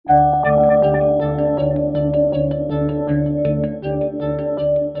In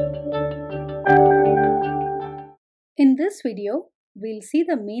this video, we'll see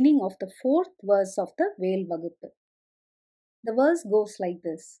the meaning of the fourth verse of the Vel Vaguppu. The verse goes like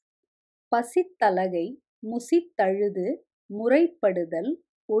this. பசித்தலகை முசித்தழுது முறைப்படுதல்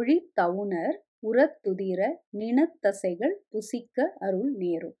ஒழித்தவுணர் உரத்துதிர நினத்தசைகள் புசிக்க அருள்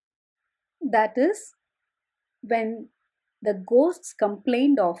நேரும். That is, when the ghosts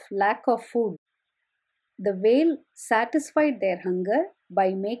complained of lack of food, the Vel satisfied their hunger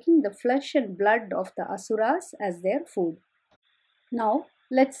by making the flesh and blood of the asuras as their food. Now,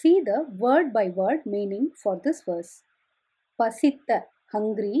 let's see the word by word meaning for this verse. Pasitta,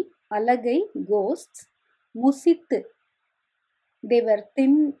 hungry, alagai, ghosts, musittu, they were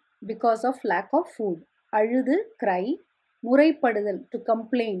thin because of lack of food. Aழுது, cry, முறைப்படுதல், to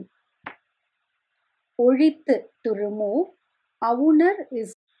complain. ஒழித்து, to remove. Avunar is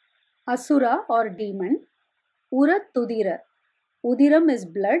asura or demon. Uratudira, udiram is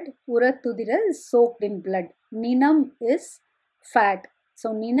blood. Uratudira is soaked in blood. Ninam is fat. So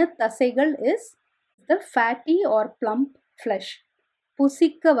ninathasegal is the fatty or plump flesh.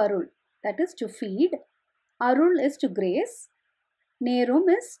 Pusikka varul, that is to feed. Arul is to grace. Nerum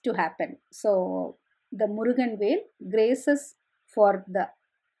is to happen. So the Murugan Vel graces for the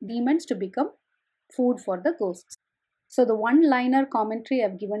demons to become food for the ghosts. So the one-liner commentary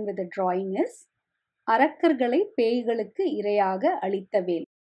I've given with the drawing is அரக்கர்களை பேய்களுக்கு இரையாக அளித்த வேல்.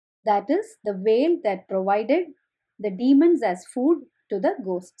 That is the veil that provided the demons as food to the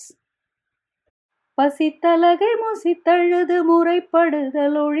ghosts. பசித்தலகை முசித்தழுது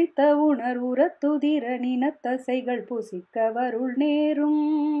முறைப்படுதல் ஒழித்த உணர் உரத்துதிர நினத்தசைகள் புசிக்க வருள்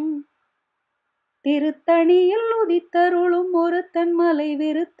நேரும். திருத்தணியில் உதித்தருளும் ஒருத்தன் மலை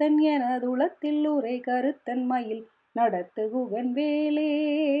விருத்தன் எனதுளத்தில் உரை கருத்தன் மயில் நடத்து குகன் வேலே.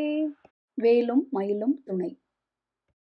 வேலும் மயிலும் துணை.